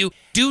rest of you,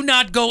 do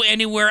not go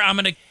anywhere. I'm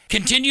going to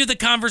continue the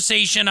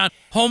conversation on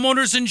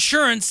homeowners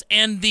insurance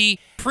and the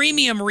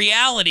premium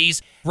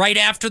realities right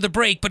after the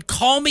break. But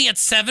call me at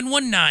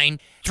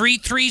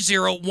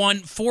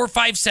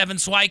 719-330-1457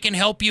 so I can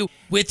help you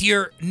with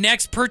your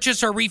next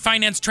purchase or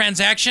refinance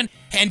transaction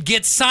and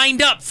get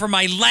signed up for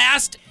my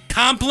last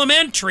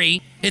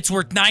complimentary It's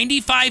worth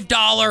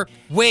 $95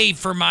 waive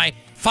for my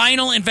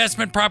final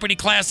investment property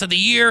class of the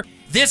year.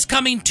 This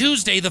coming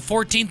Tuesday, the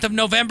 14th of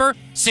November,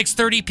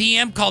 6:30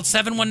 p.m., called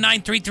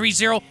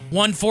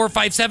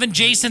 719-330-1457.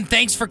 Jason,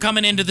 thanks for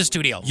coming into the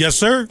studio. Yes,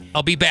 sir.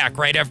 I'll be back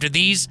right after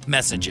these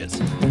messages.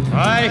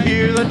 I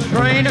hear the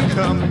train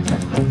a-comin',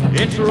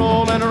 it's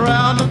rolling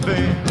around the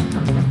bend,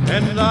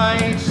 and I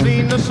ain't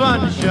seen the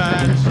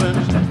sunshine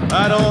since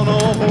I don't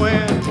know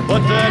when,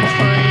 but that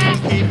train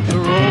keeps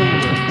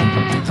rolling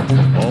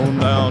on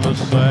down to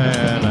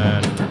San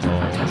Antonio.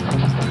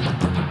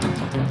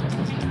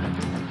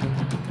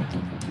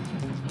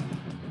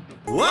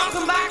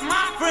 Welcome back,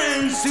 my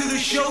friends, to the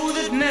show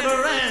that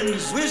never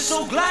ends. We're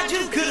so glad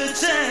you could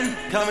attend.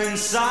 Come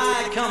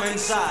inside, come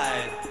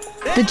inside.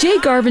 The Jay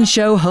Garvens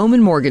Show Home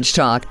and Mortgage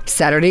Talk,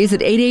 Saturdays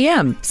at 8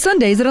 a.m.,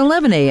 Sundays at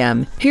 11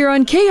 a.m., here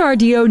on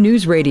KRDO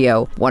News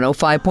Radio,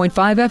 105.5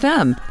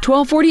 FM,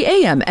 1240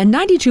 a.m., and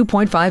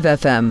 92.5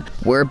 FM.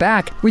 We're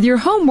back with your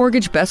home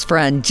mortgage best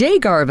friend, Jay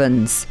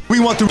Garvens. We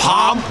want to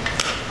palm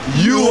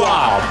you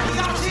out. You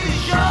gotta see the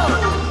show.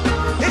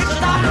 It's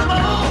a rock and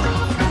roll.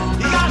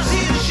 You gotta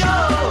see the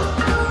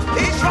show.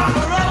 It's rock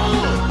and roll.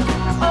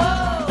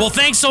 Oh. Well,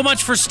 thanks so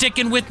much for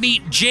sticking with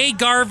me. Jay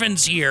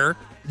Garvens here.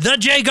 The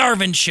Jay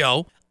Garvens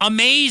Show.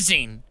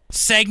 Amazing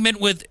segment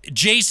with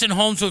Jason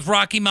Holmes with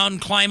Rocky Mountain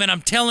Climate.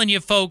 I'm telling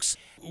you, folks,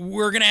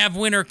 we're going to have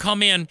winter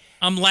come in.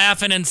 I'm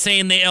laughing and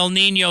saying the El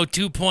Nino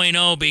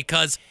 2.0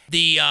 because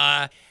the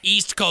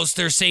East Coast,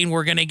 they're saying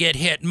we're going to get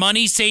hit.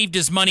 Money saved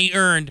is money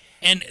earned.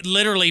 And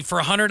literally for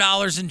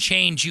 $100 and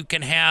change, you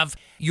can have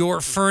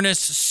your furnace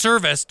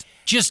serviced.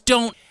 Just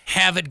don't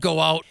have it go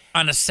out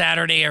on a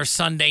Saturday or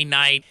Sunday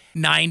night,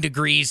 9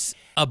 degrees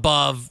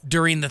above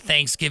during the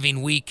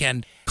Thanksgiving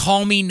weekend.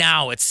 Call me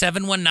now at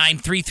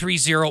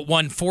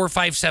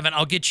 719-330-1457.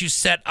 I'll get you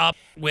set up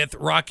with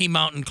Rocky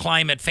Mountain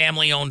Climate,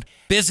 family-owned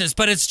business.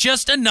 But it's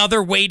just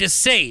another way to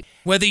save.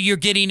 Whether you're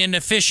getting an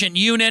efficient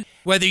unit,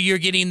 whether you're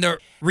getting the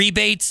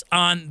rebates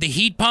on the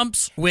heat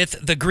pumps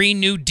with the Green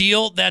New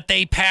Deal that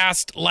they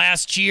passed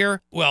last year.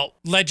 Well,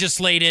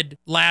 legislated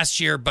last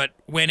year, but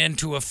went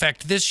into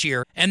effect this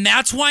year. And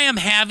that's why I'm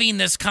having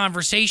this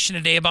conversation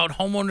today about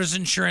homeowners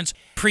insurance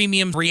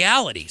premium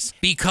realities.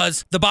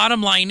 Because the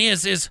bottom line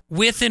is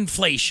with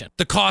inflation,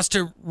 the cost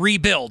to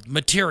rebuild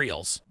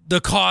materials,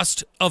 the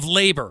cost of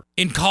labor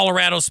in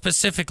Colorado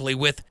specifically,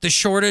 with the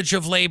shortage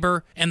of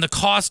labor and the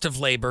cost of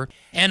labor,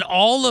 and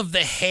all of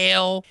the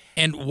hail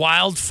and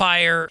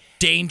wildfire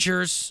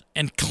dangers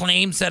and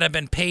claims that have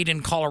been paid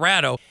in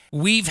Colorado,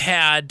 we've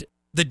had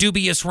the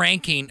dubious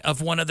ranking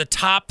of one of the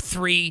top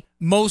 3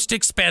 most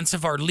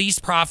expensive or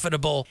least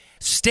profitable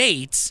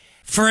states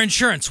for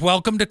insurance.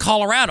 Welcome to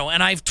Colorado.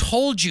 And I've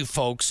told you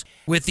folks,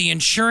 with the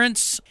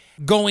insurance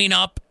going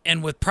up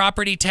and with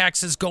property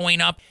taxes going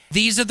up,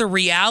 these are the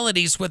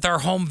realities with our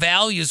home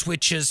values,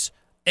 which is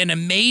an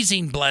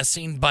amazing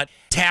blessing, but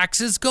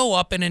taxes go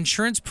up and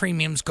insurance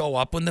premiums go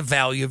up when the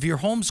value of your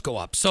homes go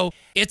up. So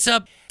it's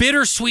a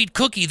bittersweet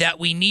cookie that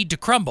we need to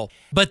crumble.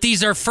 But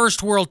these are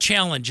first world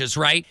challenges,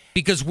 right?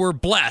 Because we're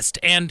blessed.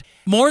 And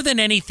more than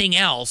anything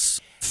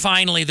else,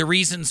 finally, the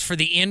reasons for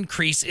the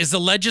increase is the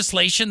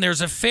legislation.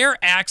 There's a fair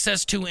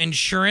access to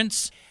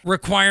insurance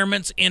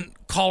requirements in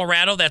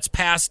Colorado that's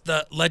passed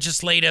the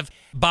legislative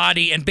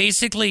body. And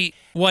basically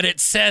what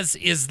it says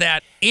is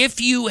that if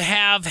you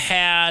have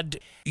had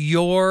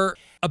your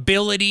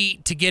ability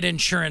to get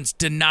insurance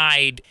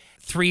denied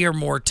 3 or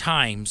more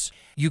times,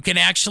 you can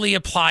actually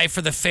apply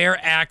for the Fair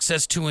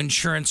Access to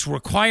Insurance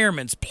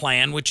Requirements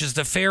Plan, which is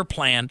the FAIR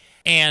plan,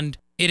 and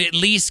it at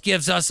least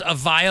gives us a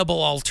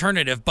viable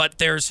alternative. But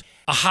there's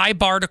a high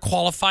bar to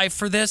qualify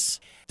for this.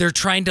 They're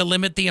trying to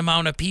limit the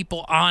amount of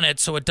people on it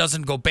so it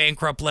doesn't go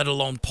bankrupt, let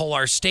alone pull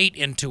our state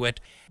into it.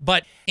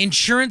 But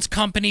insurance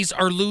companies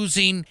are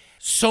losing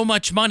so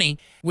much money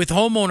with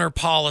homeowner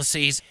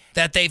policies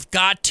that they've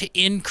got to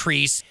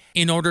increase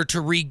in order to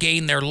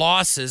regain their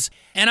losses.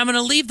 And I'm going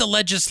to leave the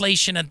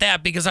legislation at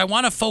that because I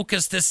want to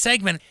focus this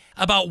segment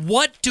about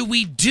what do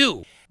we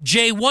do?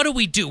 Jay, what do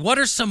we do? What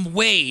are some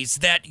ways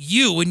that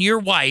you and your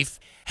wife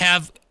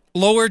have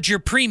lowered your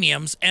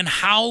premiums, and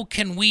how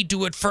can we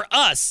do it for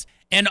us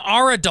and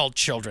our adult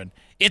children?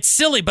 It's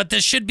silly, but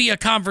this should be a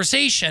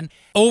conversation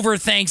over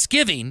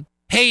Thanksgiving.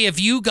 Hey, if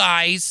you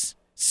guys,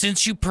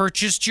 since you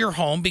purchased your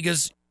home,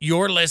 because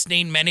you're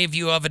listening, many of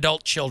you have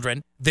adult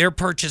children, they're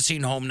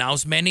purchasing home now.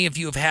 Many of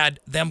you have had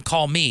them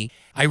call me.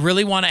 I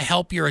really want to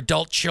help your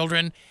adult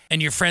children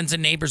and your friends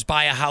and neighbors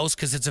buy a house,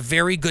 because it's a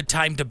very good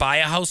time to buy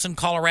a house in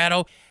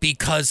Colorado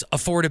because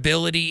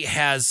affordability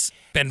has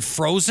been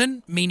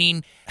frozen,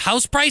 meaning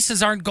house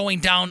prices aren't going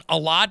down a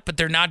lot, but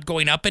they're not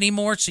going up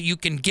anymore. So you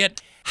can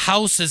get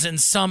houses in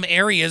some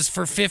areas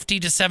for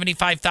 $50,000 to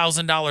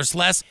 $75,000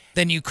 less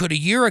than you could a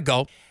year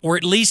ago, or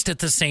at least at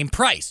the same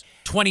price.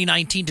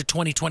 2019 to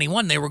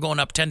 2021, they were going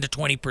up 10 to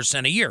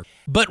 20% a year.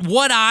 But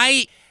what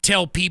I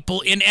tell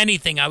people in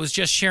anything, I was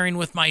just sharing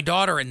with my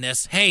daughter in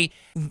this, hey,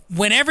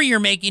 whenever you're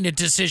making a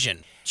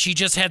decision, she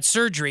just had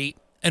surgery,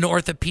 an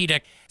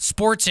orthopedic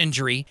sports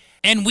injury,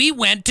 and we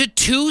went to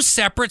 2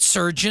 separate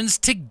surgeons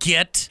to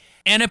get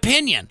an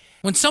opinion.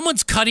 When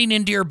someone's cutting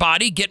into your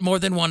body, get more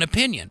than one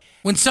opinion.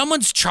 When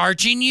someone's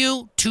charging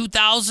you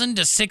 $2,000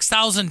 to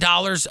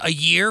 $6,000 a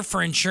year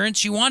for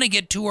insurance, you want to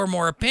get 2 or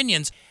more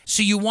opinions.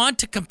 So you want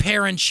to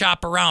compare and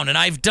shop around. And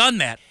I've done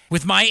that.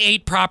 With my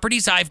 8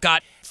 properties, I've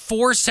got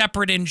 4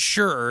 separate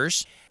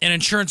insurers, an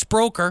insurance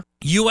broker,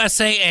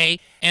 USAA,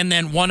 and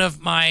then one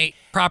of my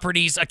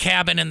properties, a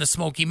cabin in the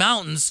Smoky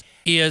Mountains,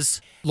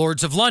 is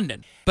Lords of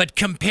London. But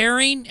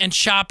comparing and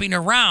shopping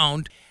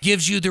around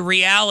gives you the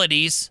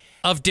realities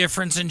of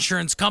different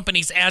insurance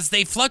companies as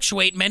they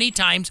fluctuate many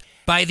times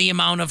by the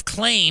amount of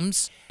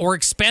claims or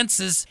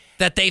expenses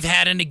that they've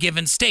had in a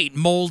given state.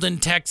 Mold in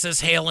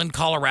Texas, hail in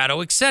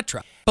Colorado,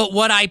 etc. But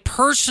what I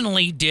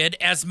personally did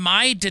as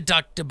my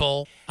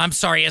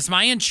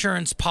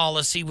insurance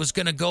policy was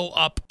going to go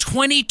up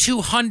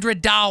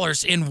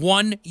 $2,200 in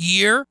 1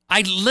 year,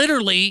 I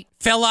literally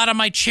fell out of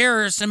my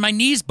chairs and my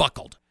knees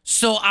buckled.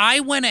 So I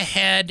went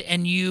ahead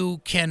and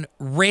you can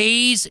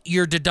raise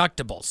your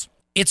deductibles.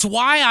 It's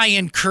why I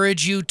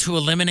encourage you to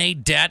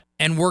eliminate debt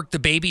and work the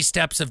baby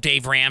steps of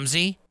Dave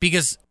Ramsey.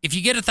 Because if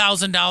you get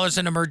 $1,000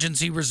 in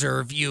emergency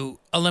reserve, you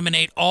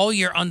eliminate all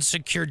your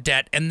unsecured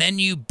debt, and then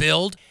you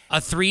build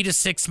a 3 to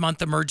 6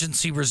 month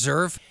emergency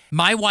reserve.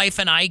 My wife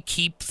and I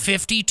keep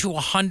 $50,000 to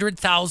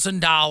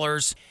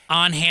 $100,000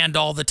 on hand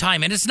all the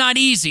time. And it's not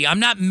easy. I'm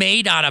not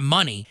made out of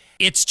money.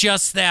 It's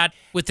just that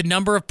with the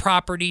number of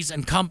properties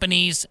and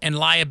companies and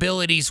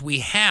liabilities we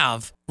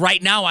have,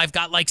 right now I've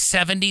got like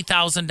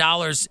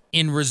 $70,000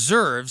 in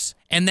reserves,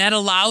 and that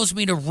allows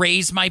me to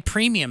raise my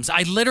premiums.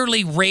 I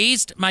literally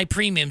raised my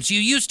premiums.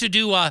 You used to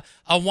do a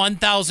 $1,000,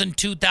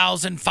 $2,000,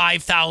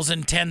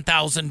 $5,000,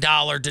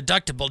 $10,000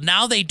 deductible.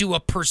 Now they do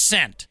a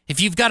percent. If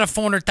you've got a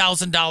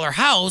 $400,000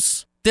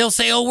 house, they'll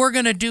say, oh, we're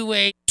going to do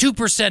a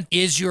 2%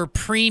 is your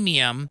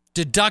premium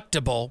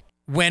deductible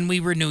when we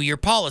renew your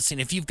policy.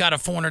 And if you've got a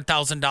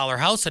 $400,000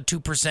 house, a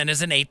 2%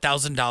 is an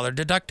 $8,000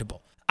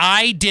 deductible.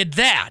 I did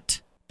that.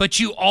 But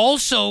you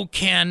also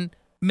can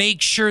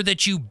make sure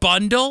that you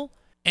bundle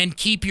and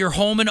keep your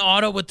home and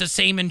auto with the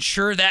same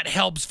insurer. That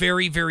helps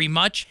very, very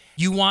much.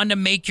 You want to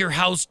make your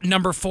house,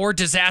 number 4,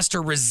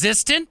 disaster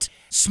resistant,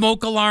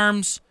 smoke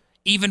alarms,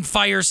 even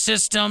fire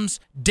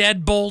systems,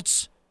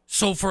 deadbolts,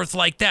 so forth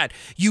like that.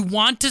 You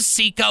want to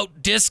seek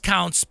out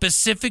discounts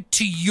specific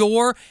to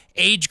your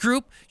age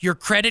group, your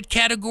credit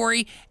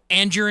category,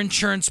 and your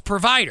insurance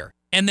provider.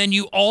 And then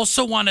you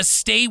also want to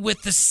stay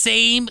with the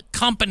same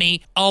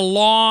company a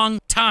long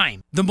time.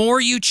 The more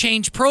you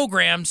change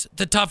programs,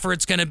 the tougher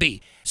it's going to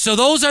be. So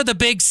those are the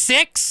big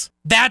 6.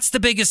 That's the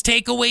biggest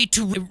takeaway,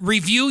 to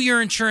review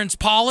your insurance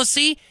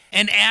policy.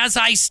 And as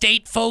I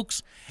state,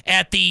 folks,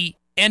 at the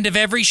end of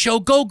every show,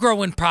 go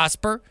grow and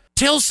prosper.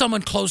 Tell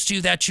someone close to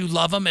you that you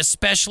love them,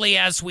 especially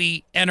as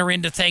we enter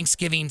into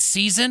Thanksgiving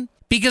season,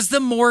 because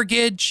the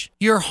mortgage,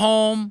 your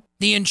home,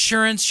 the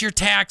insurance, your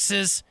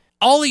taxes,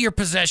 all of your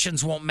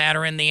possessions won't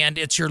matter in the end.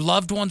 It's your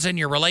loved ones and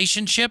your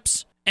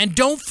relationships. And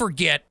don't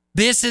forget,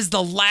 this is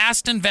the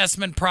last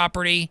investment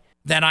property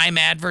that I'm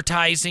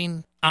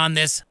advertising on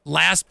this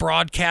last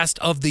broadcast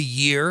of the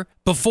year.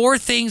 Before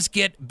things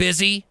get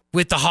busy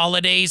with the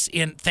holidays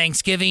in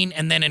Thanksgiving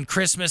and then in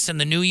Christmas and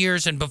the New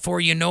Year's, and before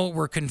you know it,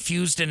 we're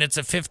confused and it's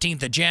the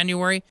 15th of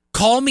January.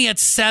 Call me at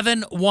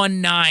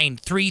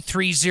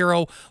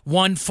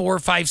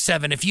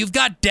 719-330-1457. If you've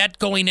got debt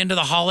going into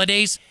the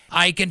holidays,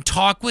 I can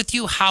talk with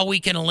you how we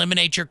can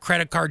eliminate your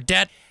credit card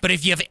debt. But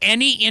if you have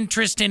any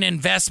interest in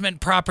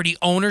investment property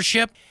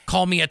ownership,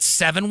 call me at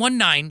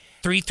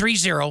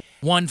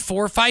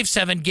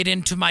 719-330-1457. Get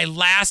into my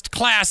last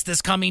class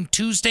this coming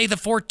Tuesday the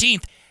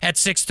 14th at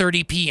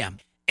 6:30 p.m.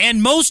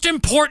 And most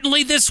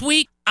importantly this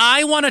week,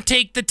 I want to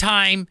take the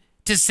time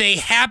to say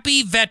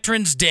Happy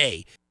Veterans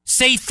Day.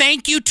 Say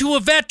thank you to a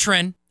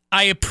veteran.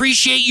 I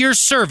appreciate your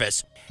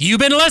service. You've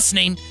been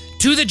listening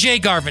to The Jay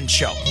Garvens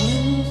Show.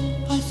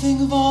 When I think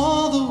of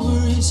all the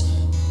worries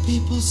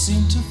people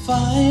seem to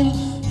find,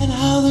 and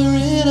how they're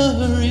in a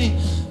hurry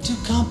to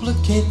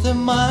complicate their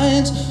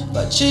minds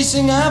by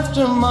chasing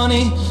after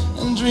money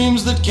and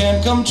dreams that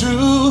can't come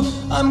true,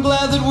 I'm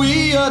glad that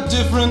we are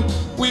different.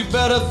 We've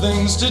better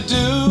things to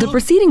do. The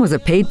proceeding was a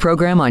paid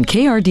program on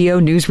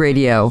KRDO News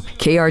Radio.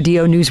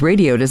 KRDO News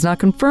Radio does not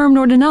confirm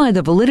nor deny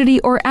the validity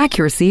or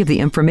accuracy of the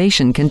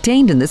information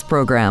contained in this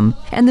program,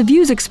 and the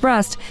views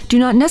expressed do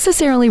not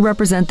necessarily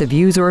represent the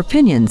views or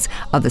opinions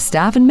of the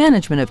staff and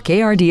management of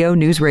KRDO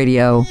News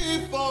Radio.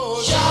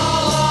 Shout